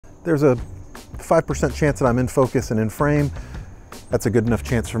there's a 5% chance that I'm in focus and in frame. That's a good enough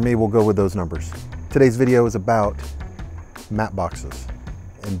chance for me. We'll go with those numbers. Today's video is about matte boxes.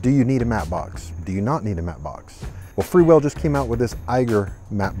 And do you need a matte box? Do you not need a matte box? Well, Freewell just came out with this Eiger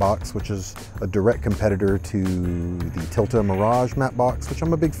Matte Box, which is a direct competitor to the Tilta Mirage Matte Box, which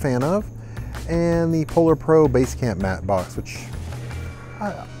I'm a big fan of, and the Polar Pro Basecamp Matte Box, which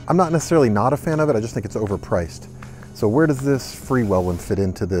I'm not necessarily not a fan of it, I just think it's overpriced. So where does this Freewell one fit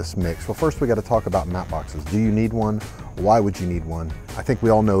into this mix? Well, first we got to talk about matte boxes. Do you need one? Why would you need one? I think we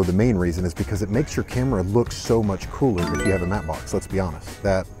all know the main reason is because it makes your camera look so much cooler if you have a matte box. Let's be honest,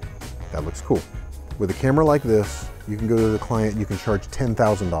 that looks cool. With a camera like this, you can go to the client, you can charge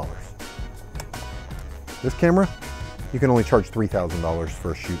 $10,000. This camera, you can only charge $3,000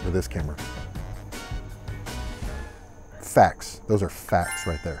 for a shoot with this camera. Facts, those are facts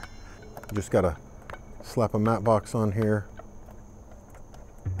right there. You just gotta slap a matte box on here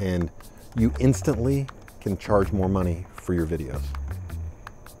and you instantly can charge more money for your videos.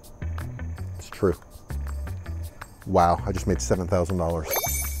 It's true. Wow, I just made $7,000.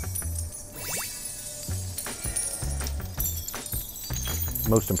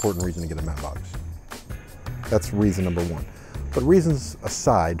 Most important reason to get a matte box. That's reason number one. But reasons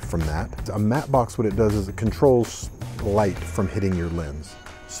aside from that, a matte box, what it does is it controls light from hitting your lens.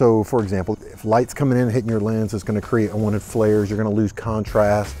 So for example, if light's coming in and hitting your lens, it's going to create unwanted flares, you're going to lose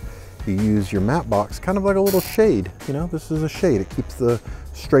contrast. You use your matte box kind of like a little shade. You know, this is a shade. It keeps the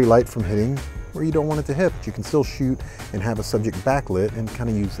stray light from hitting where you don't want it to hit, but you can still shoot and have a subject backlit and kind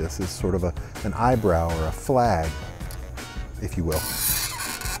of use this as sort of an eyebrow or a flag, if you will.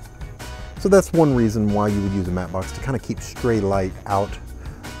 So that's one reason why you would use a matte box, to kind of keep stray light out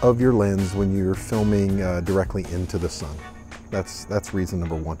of your lens when you're filming directly into the sun. That's reason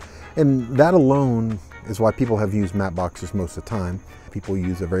number one. And that alone is why people have used matte boxes most of the time. People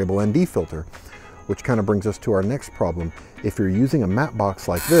use a variable ND filter, which kind of brings us to our next problem. If you're using a matte box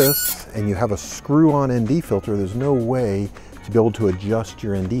like this and you have a screw-on ND filter, there's no way to be able to adjust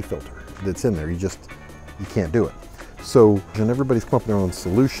your ND filter that's in there. You can't do it. So, and everybody's come up with their own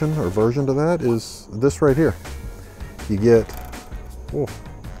solution or version to that, is this right here. You get, oh,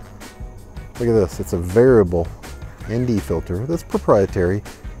 look at this, it's a variable ND filter that's proprietary,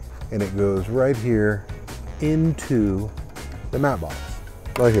 and it goes right here into the matte box,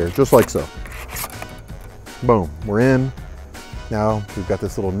 right here, just like so. Boom, we're in. Now we've got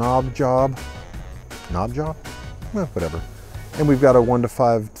this little knob job, well, whatever. And we've got a 1 to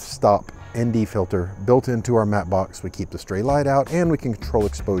 5 stop ND filter built into our matte box. We keep the stray light out and we can control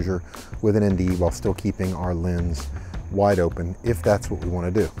exposure with an ND while still keeping our lens wide open if that's what we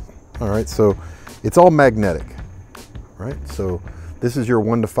want to do. All right, so it's all magnetic, right? So this is your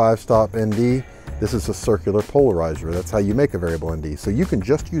 1 to 5 stop ND. This is a circular polarizer. That's how you make a variable ND. So you can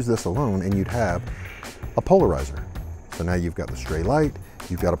just use this alone and you'd have a polarizer. So now you've got the stray light,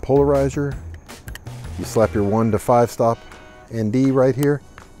 you've got a polarizer, you slap your 1 to 5 stop ND right here,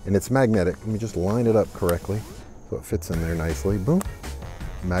 and it's magnetic. Let me just line it up correctly so it fits in there nicely. Boom,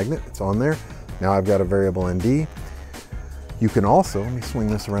 magnet, it's on there. Now I've got a variable ND. You can also, let me swing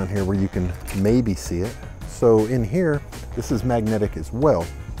this around here where you can maybe see it. So in here, this is magnetic as well.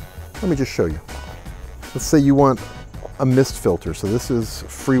 Let me just show you. Let's say you want a mist filter. So this is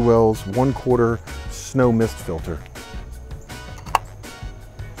Freewell's 1/4 snow mist filter.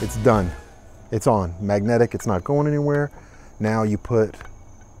 It's done. It's on, magnetic, it's not going anywhere. Now you put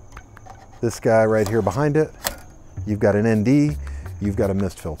this guy right here behind it. You've got an ND, you've got a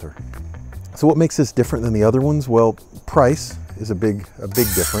mist filter. So what makes this different than the other ones? Well, price is a big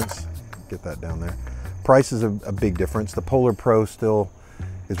difference. Get that down there. Price is a big difference. The Polar Pro still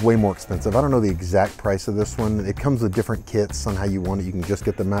is way more expensive. I don't know the exact price of this one. It comes with different kits on how you want it. You can just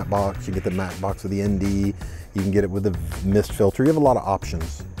get the matte box, you get the matte box with the ND, you can get it with the mist filter. You have a lot of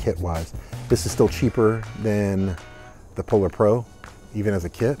options kit-wise. This is still cheaper than the Polar Pro, even as a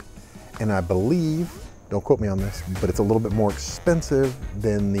kit. And I believe, don't quote me on this, but it's a little bit more expensive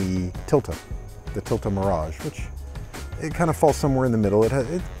than the Tilta Mirage, which it kind of falls somewhere in the middle.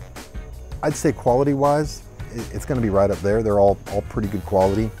 I'd say quality-wise, it's going to be right up there. They're all pretty good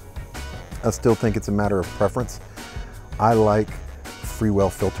quality. I still think it's a matter of preference. I like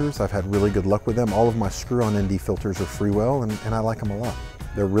Freewell filters. I've had really good luck with them. All of my screw-on ND filters are Freewell, and I like them a lot.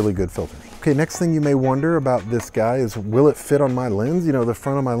 They're really good filters. Okay, next thing you may wonder about this guy is, will it fit on my lens? You know, the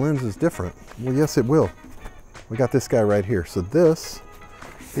front of my lens is different. Well, yes, it will. We got this guy right here. So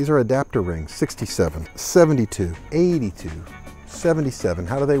these are adapter rings, 67, 72, 82, 77.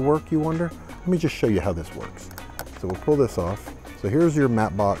 How do they work, you wonder? Let me just show you how this works. So we'll pull this off. So here's your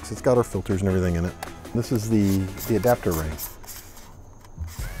matte box. It's got our filters and everything in it. This is the adapter ring.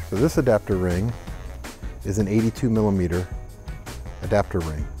 So this adapter ring is an 82 millimeter adapter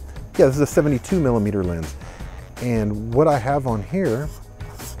ring. Yeah, this is a 72 millimeter lens. And what I have on here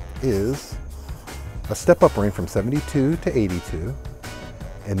is a step-up ring from 72 to 82.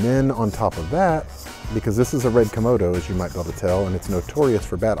 And then on top of that, because this is a red Komodo, as you might be able to tell, and it's notorious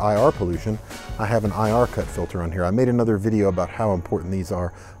for bad IR pollution, I have an IR cut filter on here. I made another video about how important these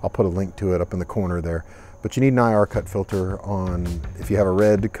are. I'll put a link to it up in the corner there. But you need an IR cut filter on, if you have a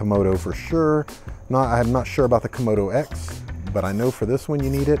red Komodo for sure. I'm not sure about the Komodo X, but I know for this one you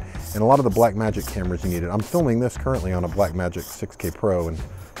need it. And a lot of the Blackmagic cameras you need it. I'm filming this currently on a Blackmagic 6K Pro and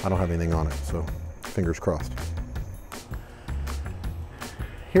I don't have anything on it, so fingers crossed.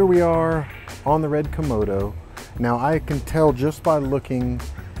 Here we are on the red Komodo. Now I can tell just by looking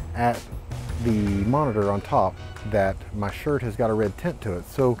at the monitor on top that my shirt has got a red tint to it.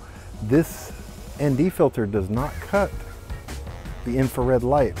 So this ND filter does not cut the infrared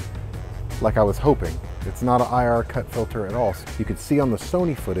light like I was hoping. It's not an IR cut filter at all. So you can see on the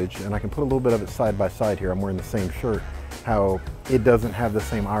Sony footage, and I can put a little bit of it side by side here, I'm wearing the same shirt, how it doesn't have the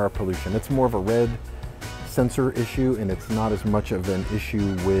same IR pollution. It's more of a red sensor issue, and it's not as much of an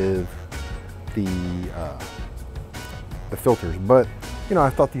issue with the filters. But you know, I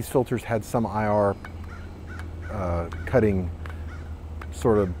thought these filters had some IR cutting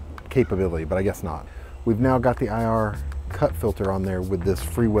sort of capability, but I guess not. We've now got the IR cut filter on there with this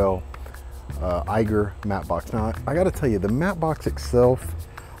Freewell Eiger matte box. Now I gotta tell you, the matte box itself,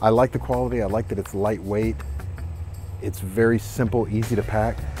 I like the quality. I like that it's lightweight. It's very simple, easy to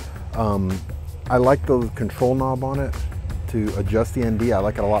pack. I like the control knob on it to adjust the ND. I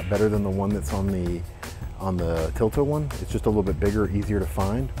like it a lot better than the one that's on the Tilta one. It's just a little bit bigger, easier to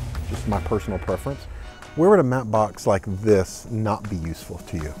find. Just my personal preference. Where would a matte box like this not be useful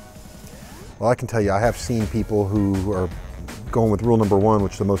to you? Well, I can tell you, I have seen people who are going with rule number one,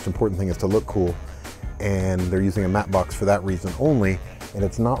 which the most important thing is to look cool, and they're using a matte box for that reason only, and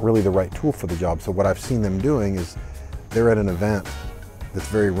it's not really the right tool for the job. So what I've seen them doing is they're at an event that's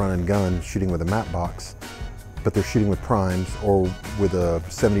very run and gun, shooting with a matte box, but they're shooting with primes or with a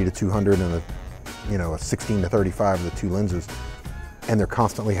 70 to 200 and a 16 to 35 of the two lenses, and they're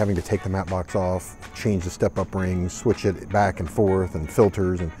constantly having to take the matte box off, change the step-up ring, switch it back and forth, and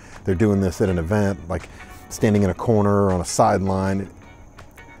filters, and they're doing this at an event, like standing in a corner on a sideline.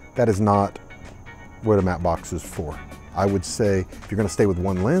 That is not what a matte box is for. I would say if you're going to stay with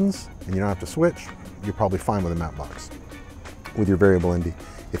one lens and you don't have to switch, you're probably fine with a matte box with your variable ND.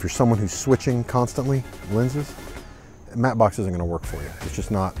 If you're someone who's switching constantly lenses, a matte box isn't going to work for you. It's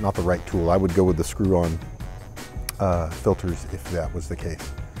just not the right tool. I would go with the screw-on filters if that was the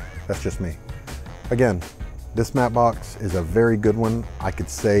case. That's just me. Again, this matte box is a very good one. I could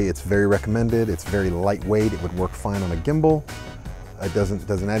say it's very recommended. It's very lightweight. It would work fine on a gimbal. It doesn't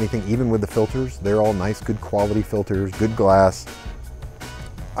add anything, even with the filters. They're all nice, good quality filters, good glass.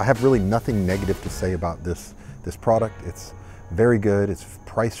 I have really nothing negative to say about this product. It's very good, it's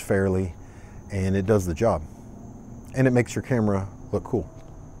priced fairly, and it does the job. And it makes your camera look cool.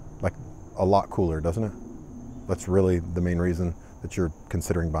 Like a lot cooler, doesn't it? That's really the main reason that you're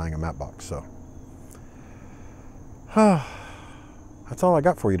considering buying a matte box, so. That's all I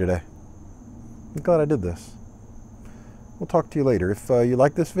got for you today. I'm glad I did this. We'll talk to you later. If you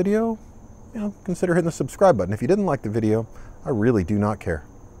like this video, consider hitting the subscribe button. If you didn't like the video, I really do not care.